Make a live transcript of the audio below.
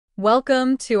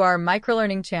Welcome to our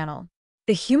microlearning channel.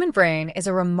 The human brain is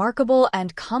a remarkable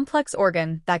and complex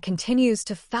organ that continues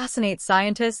to fascinate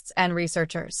scientists and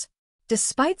researchers.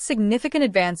 Despite significant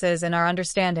advances in our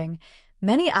understanding,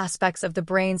 many aspects of the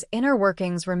brain's inner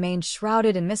workings remain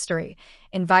shrouded in mystery,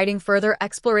 inviting further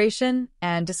exploration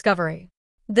and discovery.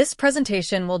 This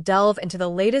presentation will delve into the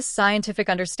latest scientific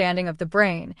understanding of the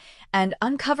brain and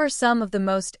uncover some of the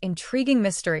most intriguing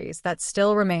mysteries that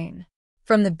still remain.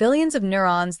 From the billions of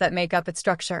neurons that make up its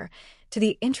structure to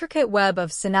the intricate web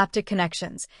of synaptic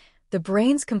connections, the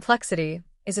brain's complexity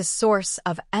is a source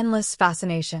of endless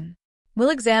fascination. We'll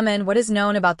examine what is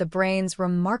known about the brain's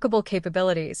remarkable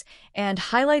capabilities and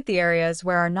highlight the areas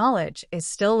where our knowledge is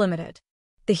still limited.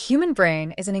 The human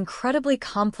brain is an incredibly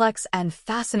complex and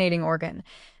fascinating organ,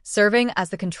 serving as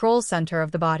the control center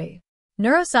of the body.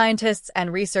 Neuroscientists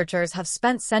and researchers have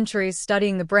spent centuries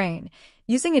studying the brain,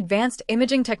 using advanced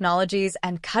imaging technologies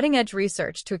and cutting-edge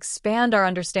research to expand our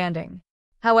understanding.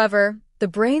 However, the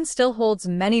brain still holds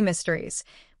many mysteries,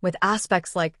 with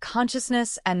aspects like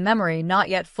consciousness and memory not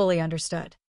yet fully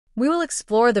understood. We will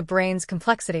explore the brain's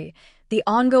complexity, the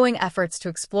ongoing efforts to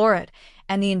explore it,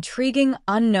 and the intriguing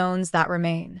unknowns that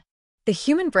remain. The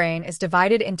human brain is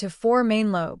divided into four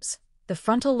main lobes: the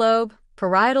frontal lobe,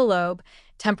 parietal lobe,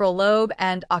 temporal lobe,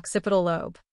 and occipital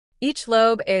lobe. Each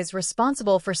lobe is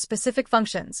responsible for specific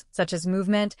functions, such as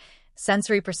movement,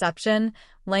 sensory perception,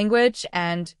 language,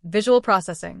 and visual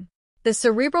processing. The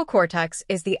cerebral cortex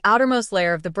is the outermost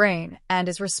layer of the brain and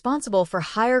is responsible for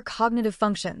higher cognitive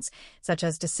functions, such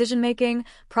as decision-making,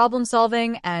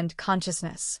 problem-solving, and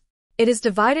consciousness. It is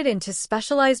divided into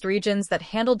specialized regions that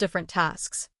handle different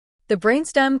tasks. The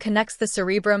brainstem connects the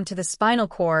cerebrum to the spinal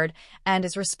cord and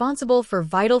is responsible for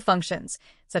vital functions,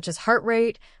 such as heart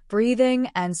rate, breathing,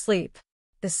 and sleep.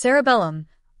 The cerebellum,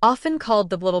 often called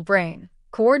the little brain,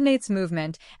 coordinates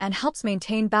movement and helps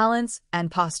maintain balance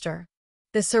and posture.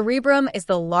 The cerebrum is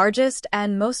the largest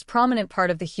and most prominent part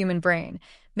of the human brain,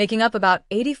 making up about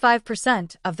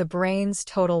 85% of the brain's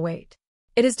total weight.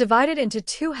 It is divided into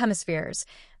two hemispheres,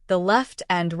 the left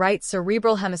and right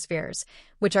cerebral hemispheres,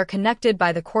 which are connected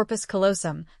by the corpus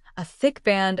callosum, a thick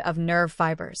band of nerve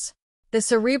fibers. The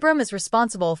cerebrum is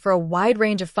responsible for a wide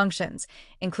range of functions,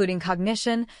 including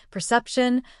cognition,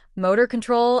 perception, motor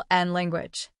control, and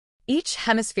language. Each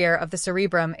hemisphere of the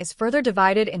cerebrum is further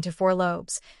divided into four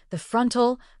lobes: the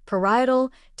frontal,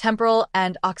 parietal, temporal,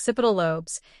 and occipital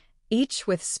lobes, each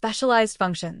with specialized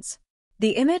functions.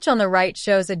 The image on the right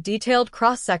shows a detailed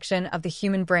cross-section of the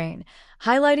human brain,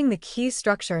 highlighting the key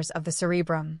structures of the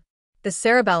cerebrum. The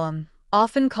cerebellum,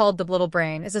 often called the little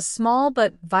brain, is a small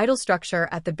but vital structure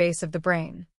at the base of the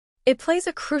brain. It plays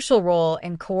a crucial role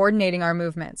in coordinating our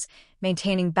movements,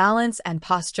 maintaining balance and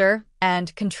posture,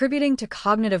 and contributing to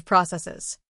cognitive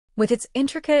processes. With its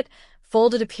intricate,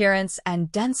 folded appearance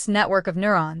and dense network of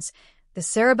neurons, the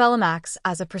cerebellum acts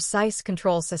as a precise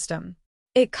control system.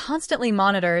 It constantly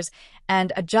monitors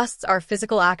and adjusts our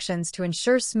physical actions to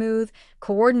ensure smooth,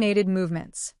 coordinated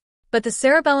movements. But the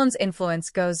cerebellum's influence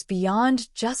goes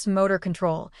beyond just motor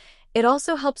control. It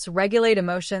also helps regulate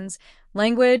emotions,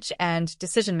 language, and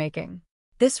decision-making.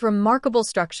 This remarkable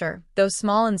structure, though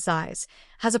small in size,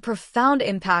 has a profound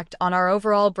impact on our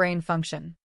overall brain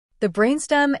function. The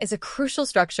brainstem is a crucial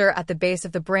structure at the base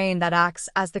of the brain that acts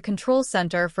as the control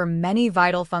center for many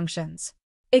vital functions.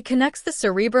 It connects the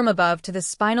cerebrum above to the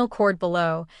spinal cord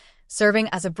below, serving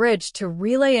as a bridge to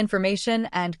relay information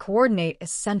and coordinate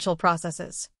essential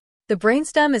processes. The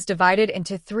brainstem is divided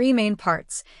into three main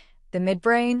parts: the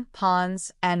midbrain,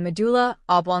 pons, and medulla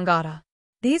oblongata.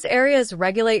 These areas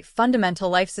regulate fundamental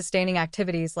life-sustaining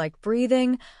activities like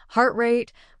breathing, heart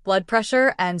rate, blood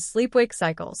pressure, and sleep-wake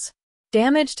cycles.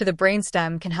 Damage to the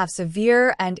brainstem can have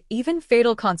severe and even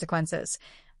fatal consequences,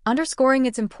 underscoring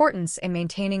its importance in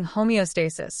maintaining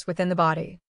homeostasis within the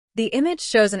body. The image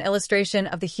shows an illustration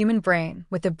of the human brain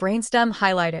with the brainstem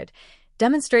highlighted,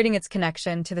 demonstrating its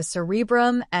connection to the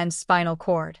cerebrum and spinal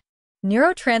cord.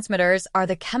 Neurotransmitters are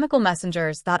the chemical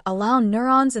messengers that allow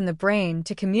neurons in the brain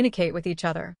to communicate with each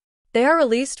other. They are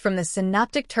released from the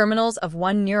synaptic terminals of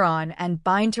one neuron and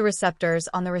bind to receptors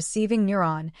on the receiving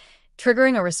neuron,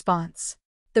 triggering a response.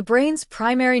 The brain's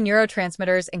primary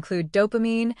neurotransmitters include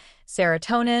dopamine,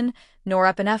 serotonin,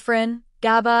 norepinephrine,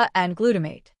 GABA, and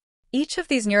glutamate. Each of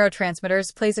these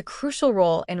neurotransmitters plays a crucial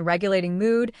role in regulating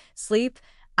mood, sleep,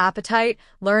 appetite,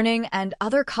 learning, and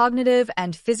other cognitive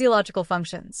and physiological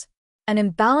functions. An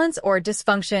imbalance or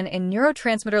dysfunction in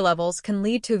neurotransmitter levels can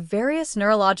lead to various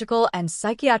neurological and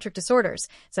psychiatric disorders,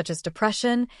 such as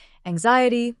depression,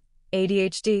 anxiety,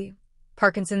 ADHD,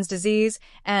 Parkinson's disease,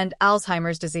 and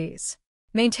Alzheimer's disease.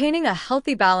 Maintaining a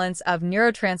healthy balance of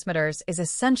neurotransmitters is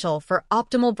essential for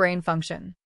optimal brain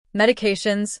function.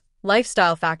 Medications,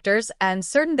 lifestyle factors, and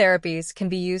certain therapies can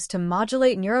be used to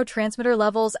modulate neurotransmitter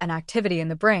levels and activity in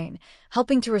the brain,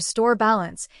 helping to restore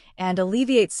balance and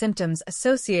alleviate symptoms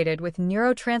associated with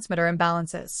neurotransmitter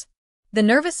imbalances. The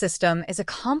nervous system is a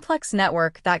complex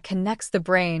network that connects the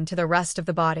brain to the rest of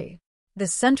the body. The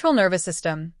central nervous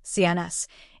system, CNS,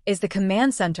 is the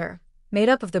command center, made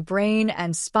up of the brain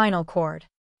and spinal cord.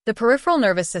 The peripheral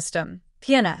nervous system,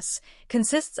 PNS,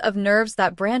 consists of nerves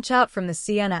that branch out from the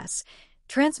CNS,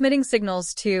 transmitting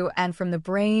signals to and from the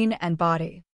brain and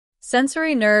body.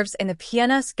 Sensory nerves in the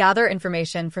PNS gather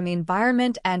information from the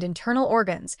environment and internal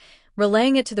organs,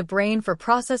 relaying it to the brain for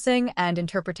processing and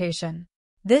interpretation.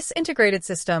 This integrated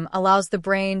system allows the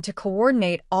brain to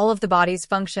coordinate all of the body's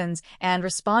functions and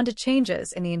respond to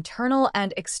changes in the internal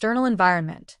and external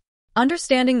environment.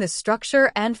 Understanding the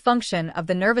structure and function of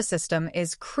the nervous system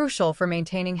is crucial for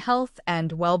maintaining health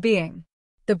and well-being.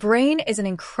 The brain is an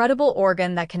incredible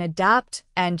organ that can adapt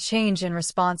and change in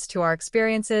response to our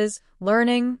experiences,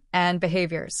 learning, and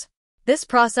behaviors. This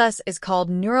process is called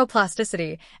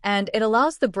neuroplasticity, and it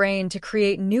allows the brain to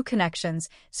create new connections,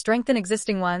 strengthen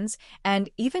existing ones, and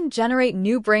even generate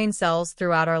new brain cells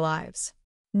throughout our lives.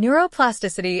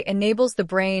 Neuroplasticity enables the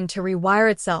brain to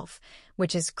rewire itself,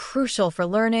 which is crucial for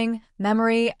learning,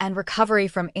 memory, and recovery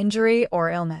from injury or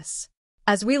illness.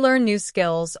 As we learn new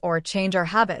skills or change our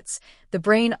habits, the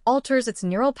brain alters its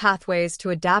neural pathways to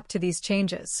adapt to these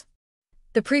changes.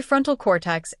 The prefrontal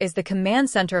cortex is the command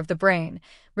center of the brain,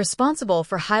 responsible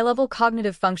for high-level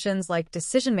cognitive functions like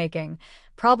decision-making,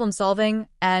 problem-solving,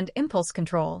 and impulse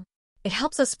control. It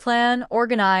helps us plan,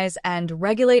 organize, and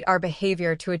regulate our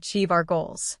behavior to achieve our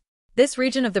goals. This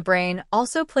region of the brain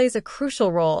also plays a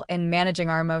crucial role in managing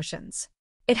our emotions.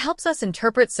 It helps us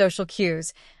interpret social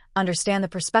cues, understand the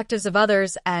perspectives of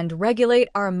others, and regulate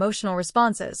our emotional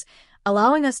responses,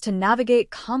 allowing us to navigate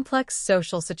complex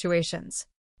social situations.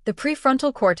 The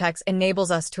prefrontal cortex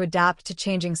enables us to adapt to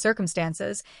changing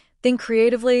circumstances, think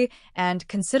creatively, and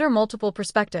consider multiple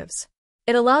perspectives.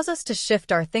 It allows us to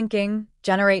shift our thinking,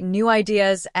 generate new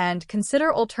ideas, and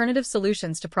consider alternative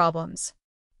solutions to problems.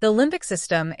 The limbic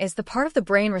system is the part of the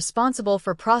brain responsible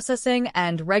for processing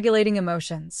and regulating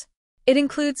emotions. It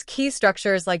includes key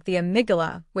structures like the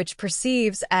amygdala, which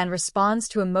perceives and responds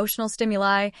to emotional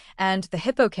stimuli, and the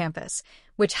hippocampus,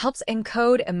 which helps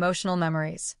encode emotional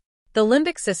memories. The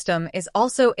limbic system is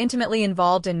also intimately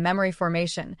involved in memory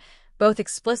formation, both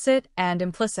explicit and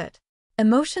implicit.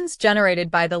 Emotions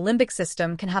generated by the limbic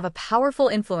system can have a powerful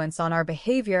influence on our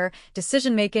behavior,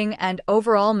 decision-making, and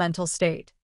overall mental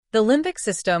state. The limbic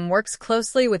system works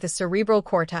closely with the cerebral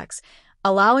cortex,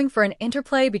 allowing for an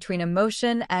interplay between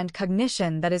emotion and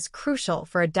cognition that is crucial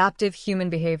for adaptive human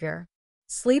behavior.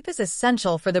 Sleep is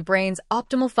essential for the brain's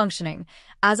optimal functioning,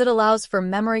 as it allows for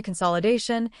memory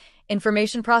consolidation,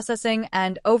 information processing,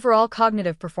 and overall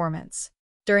cognitive performance.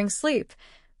 During sleep,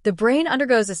 the brain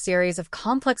undergoes a series of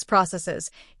complex processes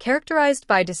characterized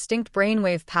by distinct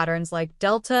brainwave patterns like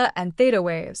delta and theta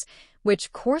waves,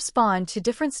 which correspond to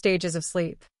different stages of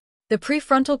sleep. The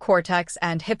prefrontal cortex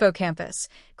and hippocampus,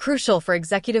 crucial for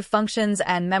executive functions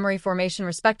and memory formation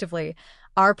respectively,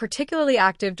 are particularly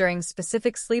active during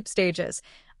specific sleep stages,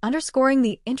 underscoring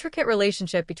the intricate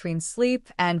relationship between sleep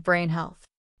and brain health.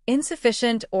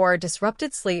 Insufficient or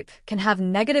disrupted sleep can have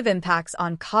negative impacts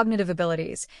on cognitive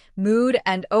abilities, mood,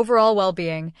 and overall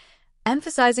well-being,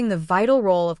 emphasizing the vital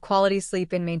role of quality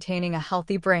sleep in maintaining a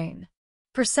healthy brain.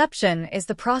 Perception is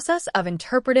the process of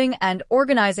interpreting and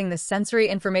organizing the sensory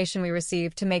information we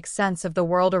receive to make sense of the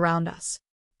world around us.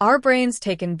 Our brains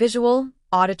take in visual,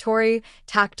 auditory,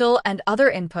 tactile, and other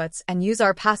inputs and use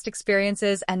our past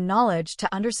experiences and knowledge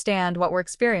to understand what we're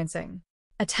experiencing.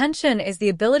 Attention is the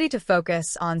ability to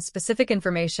focus on specific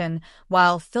information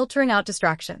while filtering out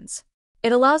distractions.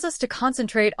 It allows us to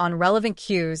concentrate on relevant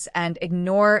cues and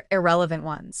ignore irrelevant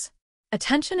ones.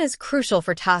 Attention is crucial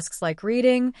for tasks like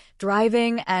reading,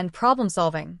 driving, and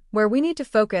problem-solving, where we need to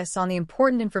focus on the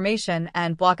important information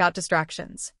and block out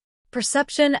distractions.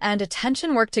 Perception and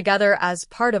attention work together as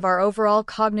part of our overall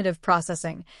cognitive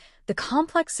processing, the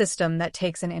complex system that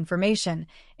takes in information,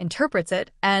 interprets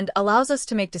it, and allows us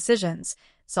to make decisions,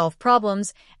 solve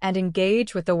problems, and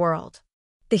engage with the world.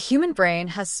 The human brain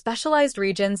has specialized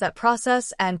regions that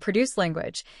process and produce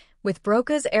language, with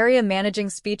Broca's area managing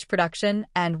speech production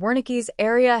and Wernicke's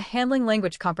area handling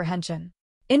language comprehension.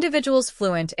 Individuals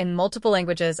fluent in multiple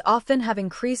languages often have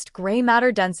increased gray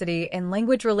matter density in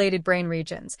language-related brain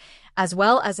regions, as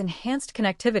well as enhanced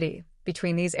connectivity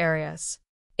between these areas.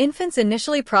 Infants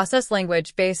initially process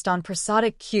language based on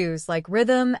prosodic cues like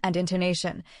rhythm and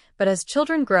intonation, but as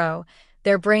children grow,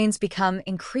 their brains become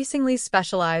increasingly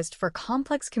specialized for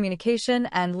complex communication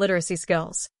and literacy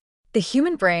skills. The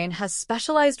human brain has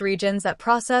specialized regions that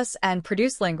process and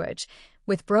produce language,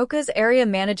 with Broca's area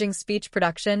managing speech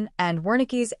production and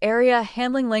Wernicke's area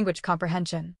handling language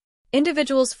comprehension.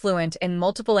 Individuals fluent in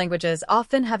multiple languages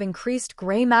often have increased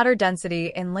gray matter density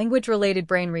in language-related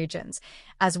brain regions,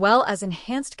 as well as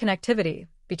enhanced connectivity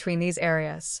between these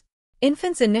areas.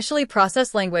 Infants initially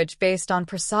process language based on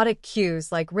prosodic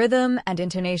cues like rhythm and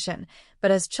intonation, but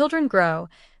as children grow,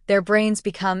 their brains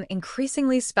become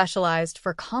increasingly specialized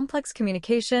for complex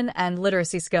communication and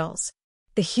literacy skills.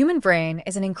 The human brain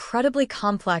is an incredibly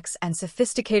complex and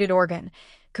sophisticated organ,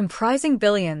 comprising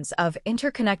billions of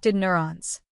interconnected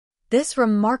neurons. This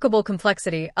remarkable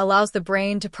complexity allows the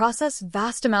brain to process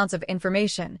vast amounts of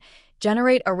information,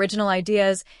 generate original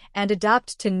ideas, and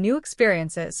adapt to new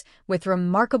experiences with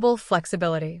remarkable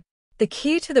flexibility. The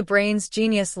key to the brain's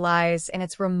genius lies in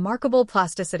its remarkable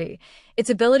plasticity, its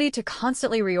ability to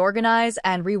constantly reorganize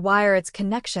and rewire its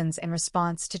connections in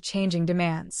response to changing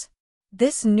demands.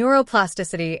 This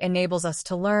neuroplasticity enables us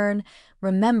to learn,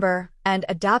 remember, and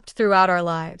adapt throughout our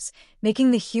lives,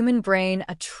 making the human brain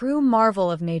a true marvel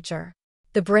of nature.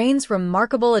 The brain's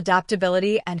remarkable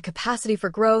adaptability and capacity for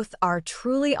growth are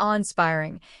truly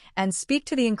awe-inspiring and speak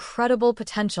to the incredible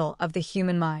potential of the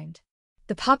human mind.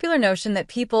 The popular notion that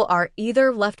people are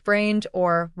either left-brained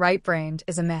or right-brained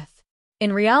is a myth.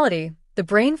 In reality, the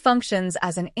brain functions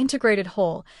as an integrated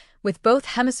whole, with both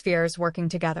hemispheres working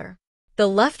together. The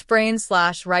left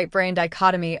brain/right brain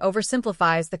dichotomy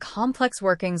oversimplifies the complex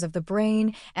workings of the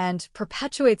brain and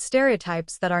perpetuates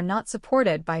stereotypes that are not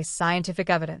supported by scientific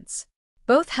evidence.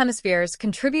 Both hemispheres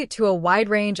contribute to a wide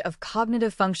range of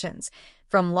cognitive functions,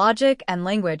 from logic and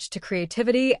language to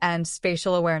creativity and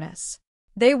spatial awareness.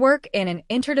 They work in an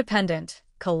interdependent,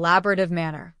 collaborative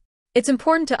manner. It's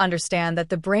important to understand that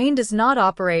the brain does not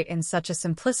operate in such a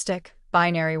simplistic,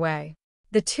 binary way.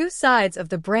 The two sides of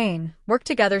the brain work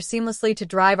together seamlessly to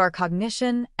drive our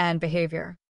cognition and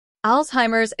behavior.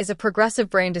 Alzheimer's is a progressive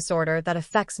brain disorder that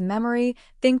affects memory,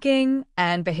 thinking,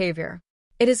 and behavior.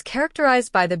 It is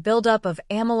characterized by the buildup of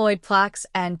amyloid plaques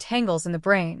and tangles in the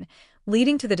brain,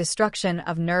 leading to the destruction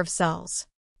of nerve cells.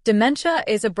 Dementia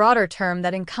is a broader term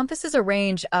that encompasses a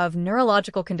range of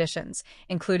neurological conditions,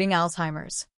 including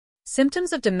Alzheimer's.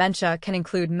 Symptoms of dementia can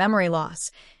include memory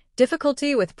loss,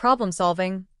 difficulty with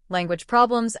problem-solving, language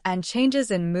problems, and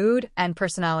changes in mood and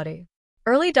personality.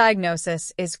 Early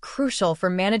diagnosis is crucial for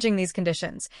managing these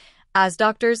conditions, as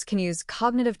doctors can use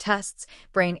cognitive tests,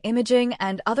 brain imaging,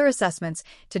 and other assessments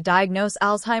to diagnose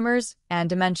Alzheimer's and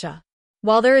dementia.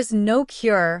 While there is no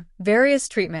cure, various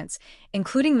treatments,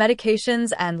 including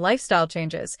medications and lifestyle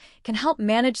changes, can help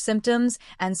manage symptoms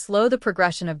and slow the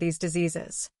progression of these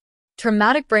diseases.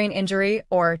 Traumatic brain injury,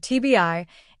 or TBI,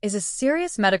 is a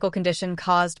serious medical condition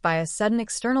caused by a sudden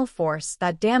external force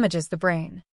that damages the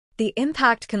brain. The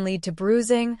impact can lead to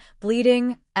bruising,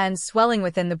 bleeding, and swelling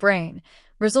within the brain,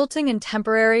 resulting in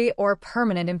temporary or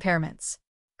permanent impairments.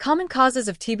 Common causes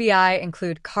of TBI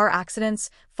include car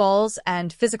accidents, falls,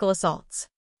 and physical assaults.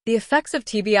 The effects of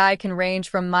TBI can range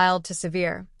from mild to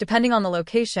severe, depending on the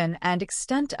location and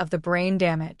extent of the brain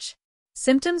damage.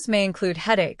 Symptoms may include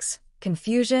headaches,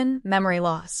 confusion, memory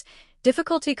loss,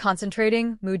 difficulty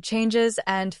concentrating, mood changes,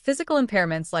 and physical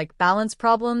impairments like balance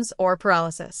problems or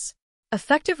paralysis.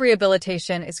 Effective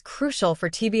rehabilitation is crucial for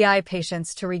TBI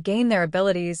patients to regain their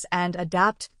abilities and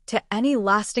adapt to any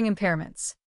lasting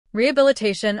impairments.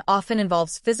 Rehabilitation often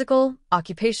involves physical,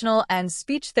 occupational, and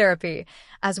speech therapy,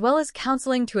 as well as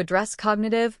counseling to address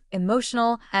cognitive,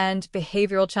 emotional, and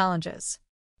behavioral challenges.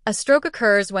 A stroke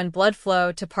occurs when blood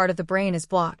flow to part of the brain is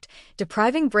blocked,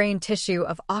 depriving brain tissue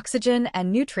of oxygen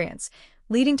and nutrients,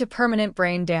 leading to permanent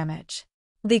brain damage.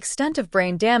 The extent of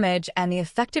brain damage and the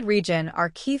affected region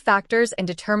are key factors in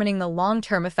determining the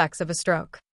long-term effects of a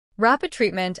stroke. Rapid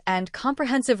treatment and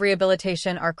comprehensive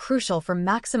rehabilitation are crucial for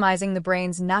maximizing the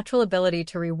brain's natural ability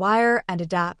to rewire and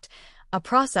adapt, a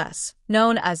process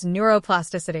known as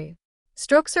neuroplasticity.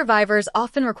 Stroke survivors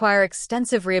often require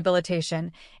extensive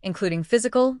rehabilitation, including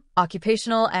physical,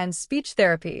 occupational, and speech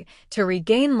therapy, to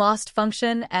regain lost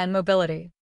function and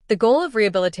mobility. The goal of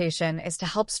rehabilitation is to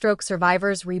help stroke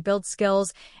survivors rebuild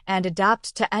skills and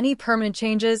adapt to any permanent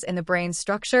changes in the brain's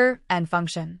structure and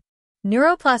function.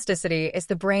 Neuroplasticity is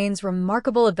the brain's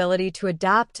remarkable ability to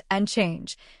adapt and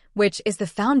change, which is the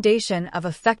foundation of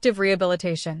effective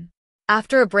rehabilitation.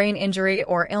 After a brain injury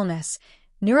or illness,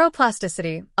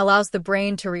 Neuroplasticity allows the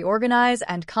brain to reorganize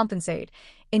and compensate,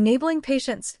 enabling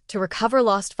patients to recover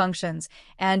lost functions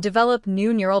and develop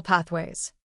new neural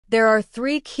pathways. There are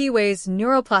three key ways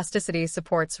neuroplasticity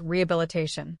supports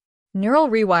rehabilitation. Neural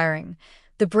rewiring.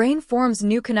 The brain forms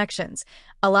new connections,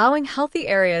 allowing healthy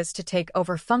areas to take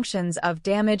over functions of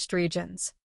damaged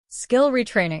regions. Skill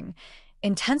retraining.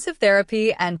 Intensive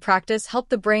therapy and practice help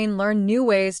the brain learn new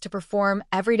ways to perform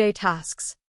everyday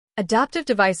tasks. Adaptive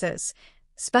devices.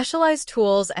 Specialized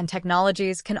tools and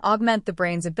technologies can augment the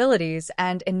brain's abilities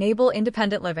and enable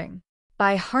independent living.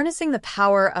 By harnessing the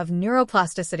power of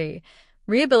neuroplasticity,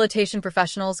 rehabilitation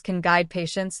professionals can guide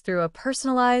patients through a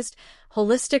personalized,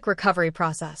 holistic recovery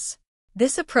process.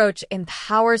 This approach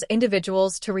empowers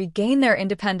individuals to regain their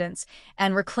independence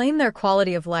and reclaim their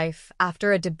quality of life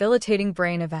after a debilitating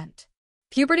brain event.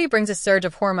 Puberty brings a surge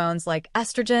of hormones like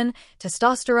estrogen,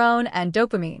 testosterone, and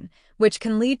dopamine, which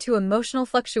can lead to emotional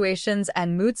fluctuations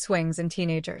and mood swings in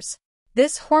teenagers.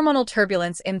 This hormonal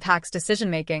turbulence impacts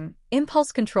decision-making,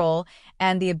 impulse control,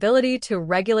 and the ability to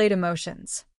regulate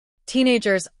emotions.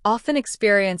 Teenagers often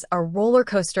experience a roller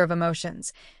coaster of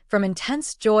emotions, from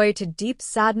intense joy to deep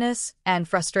sadness and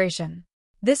frustration.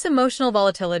 This emotional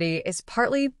volatility is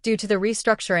partly due to the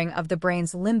restructuring of the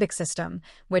brain's limbic system,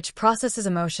 which processes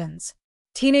emotions.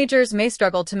 Teenagers may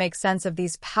struggle to make sense of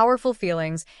these powerful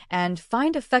feelings and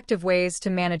find effective ways to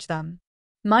manage them.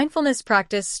 Mindfulness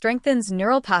practice strengthens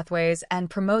neural pathways and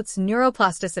promotes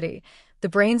neuroplasticity, the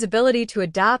brain's ability to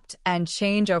adapt and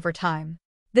change over time.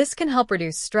 This can help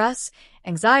reduce stress,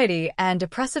 anxiety, and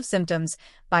depressive symptoms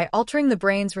by altering the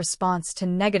brain's response to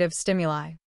negative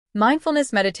stimuli.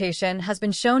 Mindfulness meditation has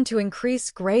been shown to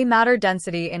increase gray matter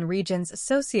density in regions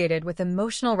associated with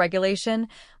emotional regulation,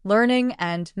 learning,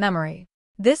 and memory.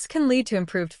 This can lead to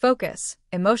improved focus,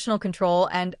 emotional control,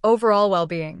 and overall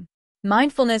well-being.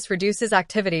 Mindfulness reduces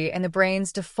activity in the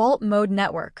brain's default mode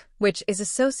network, which is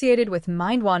associated with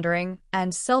mind-wandering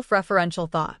and self-referential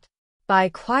thought. By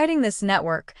quieting this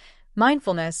network,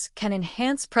 mindfulness can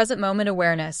enhance present-moment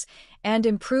awareness and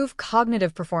improve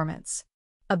cognitive performance.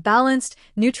 A balanced,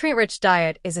 nutrient-rich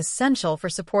diet is essential for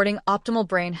supporting optimal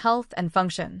brain health and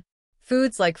function.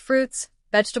 Foods like fruits,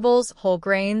 vegetables, whole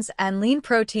grains, and lean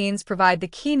proteins provide the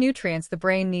key nutrients the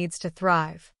brain needs to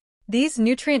thrive. These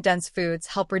nutrient-dense foods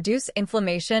help reduce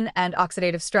inflammation and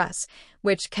oxidative stress,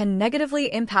 which can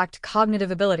negatively impact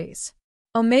cognitive abilities.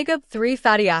 Omega-3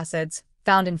 fatty acids,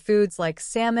 found in foods like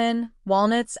salmon,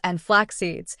 walnuts, and flax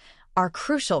seeds, are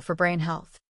crucial for brain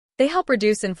health. They help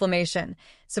reduce inflammation,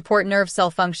 support nerve cell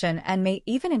function, and may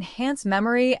even enhance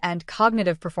memory and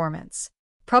cognitive performance.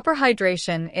 Proper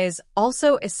hydration is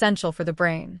also essential for the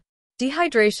brain.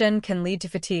 Dehydration can lead to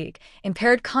fatigue,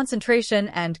 impaired concentration,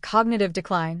 and cognitive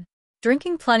decline.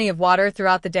 Drinking plenty of water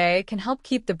throughout the day can help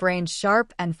keep the brain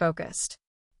sharp and focused.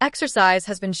 Exercise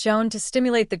has been shown to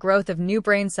stimulate the growth of new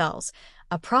brain cells,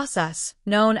 a process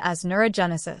known as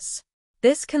neurogenesis.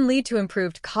 This can lead to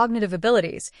improved cognitive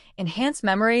abilities, enhanced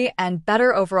memory, and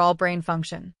better overall brain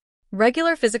function.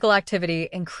 Regular physical activity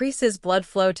increases blood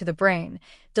flow to the brain,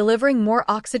 delivering more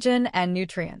oxygen and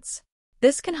nutrients.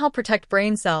 This can help protect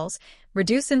brain cells,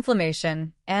 reduce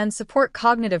inflammation, and support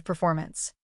cognitive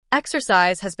performance.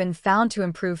 Exercise has been found to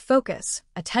improve focus,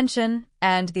 attention,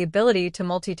 and the ability to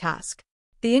multitask.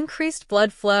 The increased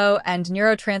blood flow and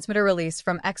neurotransmitter release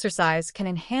from exercise can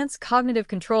enhance cognitive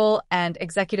control and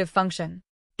executive function.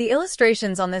 The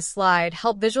illustrations on this slide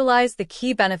help visualize the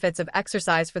key benefits of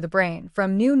exercise for the brain,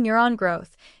 from new neuron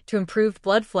growth to improved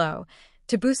blood flow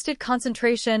to boosted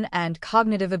concentration and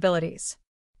cognitive abilities.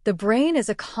 The brain is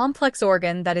a complex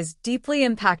organ that is deeply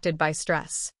impacted by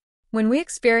stress. When we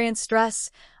experience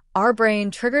stress, our brain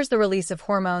triggers the release of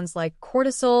hormones like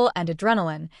cortisol and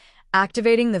adrenaline,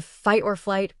 activating the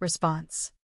fight-or-flight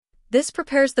response. This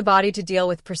prepares the body to deal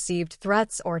with perceived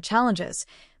threats or challenges,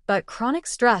 but chronic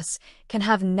stress can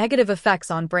have negative effects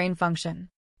on brain function.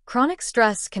 Chronic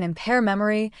stress can impair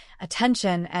memory,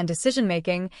 attention, and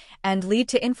decision-making, and lead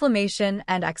to inflammation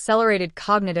and accelerated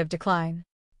cognitive decline.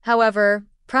 However,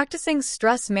 practicing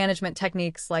stress management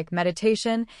techniques like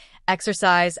meditation,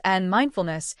 exercise, and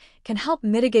mindfulness can help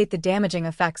mitigate the damaging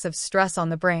effects of stress on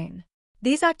the brain.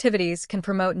 These activities can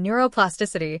promote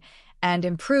neuroplasticity and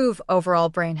improve overall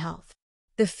brain health.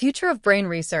 The future of brain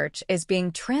research is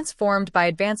being transformed by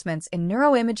advancements in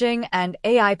neuroimaging and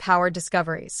AI-powered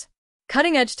discoveries.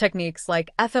 Cutting-edge techniques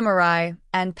like fMRI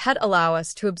and PET allow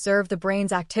us to observe the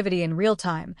brain's activity in real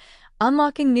time,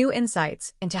 unlocking new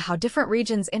insights into how different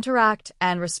regions interact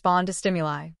and respond to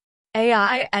stimuli.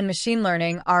 AI and machine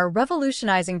learning are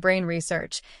revolutionizing brain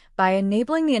research by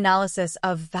enabling the analysis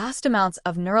of vast amounts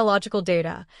of neurological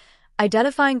data,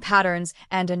 identifying patterns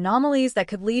and anomalies that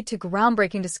could lead to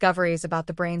groundbreaking discoveries about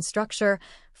the brain's structure,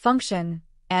 function,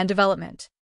 and development.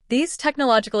 These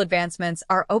technological advancements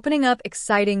are opening up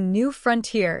exciting new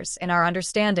frontiers in our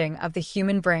understanding of the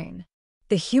human brain.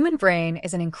 The human brain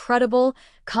is an incredible,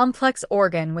 complex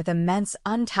organ with immense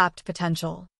untapped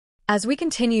potential. As we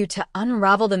continue to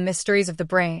unravel the mysteries of the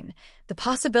brain, the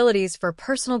possibilities for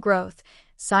personal growth,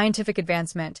 scientific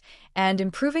advancement, and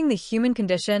improving the human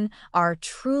condition are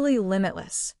truly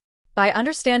limitless. By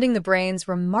understanding the brain's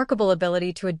remarkable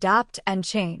ability to adapt and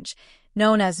change,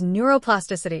 known as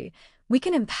neuroplasticity, we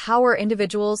can empower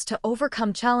individuals to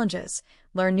overcome challenges,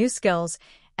 learn new skills,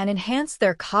 and enhance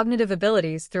their cognitive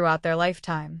abilities throughout their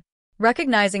lifetime.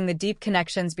 Recognizing the deep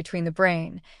connections between the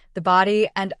brain, the body,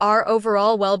 and our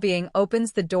overall well-being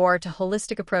opens the door to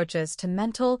holistic approaches to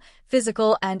mental,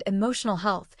 physical, and emotional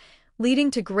health,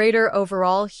 leading to greater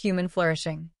overall human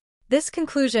flourishing. This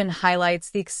conclusion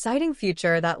highlights the exciting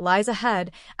future that lies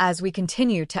ahead as we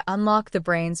continue to unlock the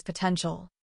brain's potential.